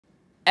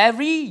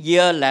every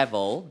year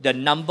level, the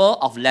number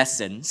of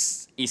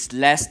lessons is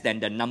less than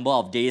the number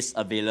of days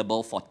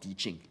available for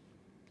teaching,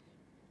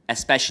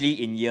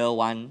 especially in year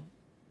 1,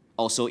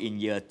 also in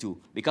year 2.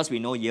 Because we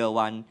know year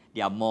 1,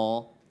 there are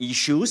more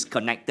issues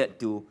connected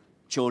to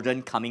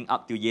children coming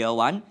up to year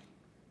 1.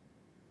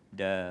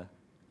 The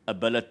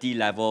ability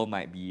level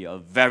might be a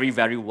very,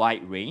 very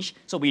wide range.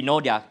 So we know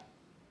there are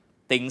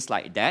things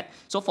like that.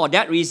 So for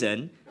that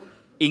reason,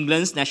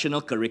 England's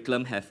national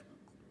curriculum have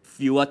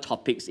fewer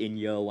topics in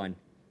year 1,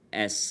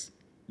 as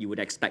you would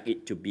expect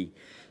it to be.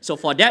 So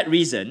for that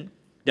reason,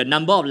 the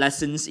number of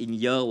lessons in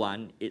year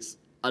 1 is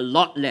a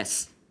lot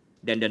less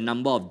than the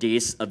number of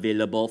days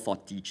available for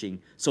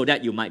teaching, so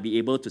that you might be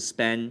able to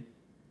spend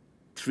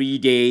 3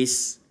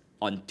 days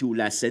on 2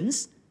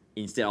 lessons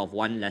instead of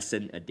 1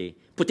 lesson a day.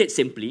 Put it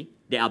simply,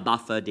 there are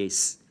buffer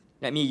days.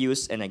 Let me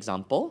use an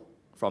example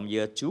from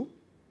year 2.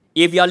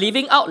 If you're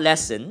leaving out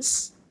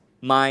lessons,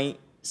 my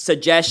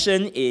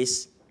suggestion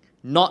is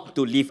not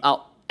to leave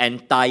out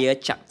entire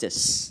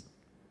chapters.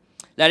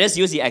 Let us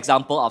use the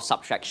example of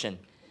subtraction.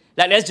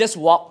 Let us just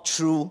walk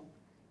through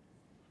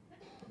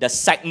the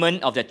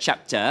segment of the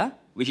chapter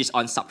which is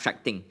on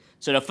subtracting.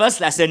 So the first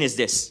lesson is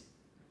this,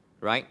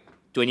 right?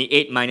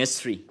 28 minus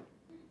 3.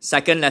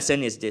 Second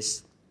lesson is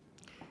this,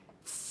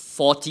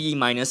 40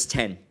 minus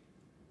 10.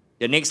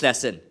 The next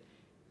lesson,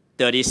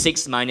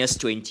 36 minus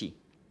 20.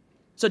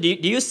 So do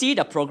you see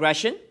the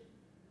progression?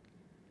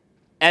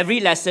 Every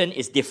lesson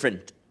is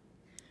different.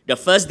 The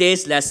first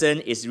day's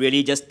lesson is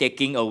really just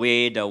taking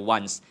away the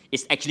ones.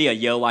 It's actually a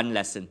year 1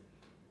 lesson,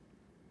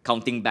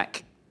 counting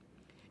back.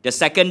 The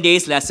second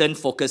day's lesson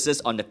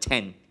focuses on the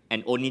 10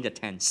 and only the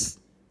tens.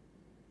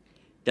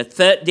 The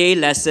third day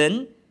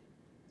lesson,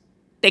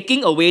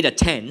 taking away the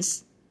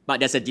tens,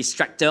 but there's a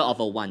distractor of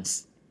a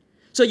ones.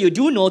 So you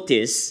do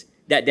notice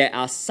that there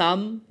are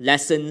some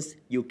lessons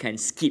you can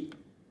skip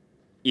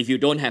if you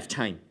don't have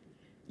time.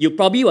 You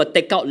probably will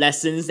take out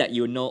lessons that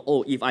you know,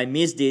 oh, if I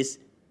miss this,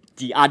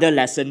 the other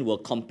lesson will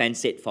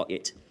compensate for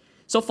it.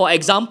 So for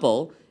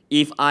example,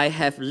 if I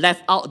have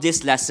left out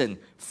this lesson,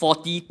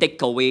 40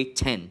 take away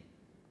 10,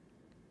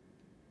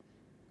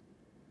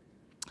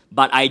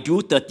 but I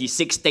do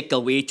 36 take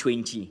away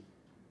 20,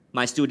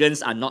 my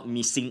students are not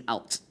missing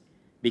out.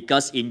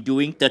 Because in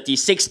doing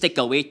 36 take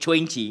away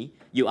 20,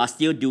 you are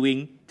still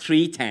doing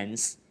 3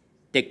 tens,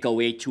 take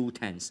away 2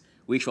 tens,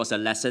 which was a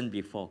lesson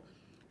before.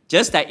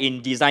 Just that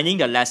in designing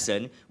the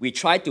lesson, we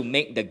try to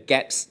make the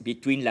gaps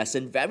between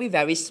lessons very,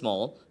 very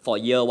small for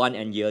year 1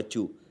 and year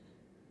 2.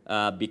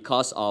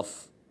 Because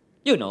of,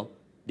 you know,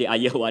 they are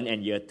year 1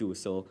 and year 2,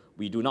 so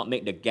we do not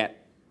make the gap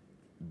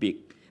big.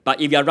 But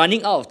if you're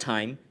running out of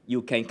time,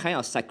 you can kind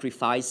of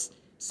sacrifice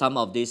some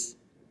of this,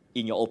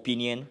 in your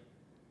opinion,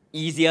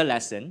 easier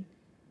lesson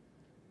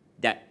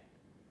that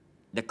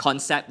the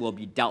concept will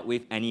be dealt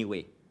with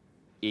anyway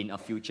in a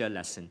future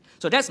lesson.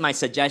 So that's my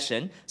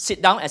suggestion.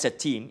 Sit down as a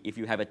team, if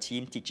you have a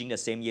team teaching the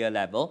same year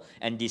level,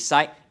 and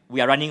decide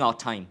we are running out of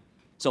time.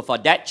 So for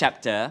that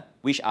chapter,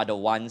 which are the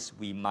ones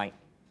we might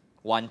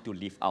want to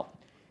leave out?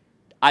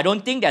 I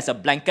don't think there's a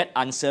blanket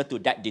answer to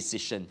that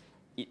decision.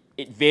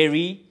 It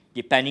varies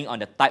depending on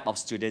the type of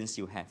students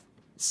you have.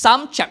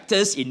 Some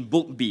chapters in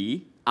Book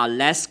B are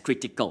less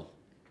critical.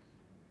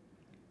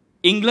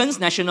 England's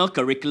national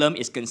curriculum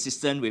is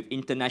consistent with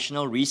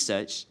international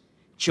research.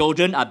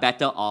 Children are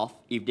better off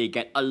if they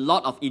get a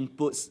lot of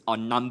inputs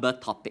on number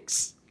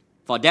topics.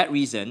 For that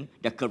reason,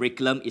 the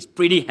curriculum is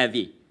pretty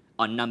heavy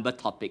on number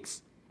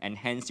topics, and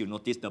hence you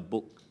notice the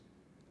book,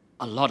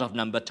 a lot of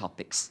number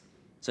topics.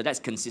 So that's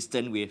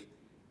consistent with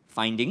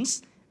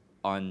findings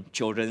on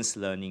children's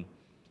learning.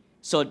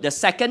 So the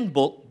second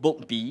book,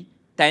 Book B,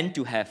 tend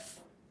to have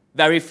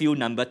very few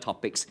number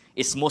topics.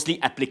 It's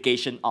mostly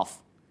application of,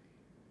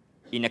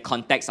 in the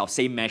context of,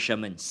 say,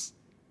 measurements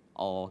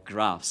or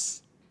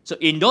graphs. So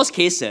in those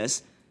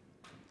cases,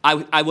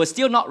 I would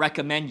still not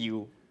recommend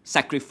you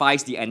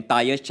sacrifice the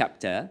entire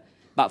chapter,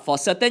 but for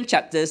certain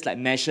chapters like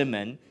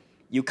measurement,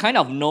 you kind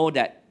of know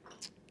that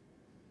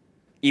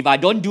if I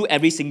don't do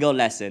every single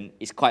lesson,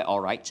 it's quite all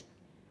right,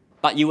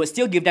 but you would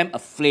still give them a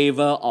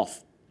flavor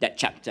of that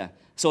chapter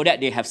so that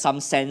they have some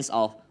sense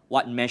of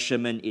what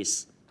measurement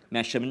is,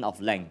 measurement of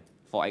length,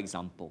 for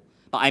example.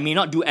 But I may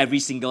not do every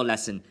single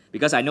lesson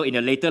because I know in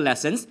the later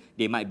lessons,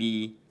 they might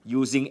be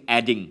using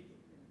adding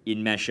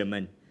in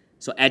measurement.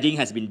 So adding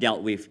has been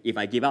dealt with. If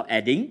I give out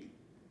adding,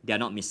 they're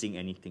not missing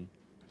anything.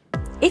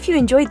 If you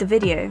enjoyed the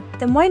video,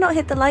 then why not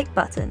hit the like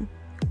button?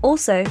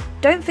 Also,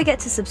 don't forget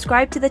to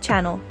subscribe to the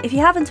channel if you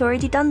haven't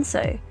already done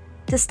so,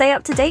 to stay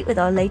up to date with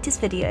our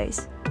latest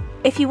videos.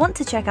 If you want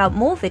to check out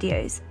more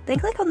videos, then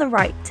click on the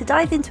right to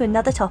dive into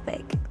another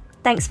topic.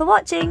 Thanks for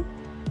watching!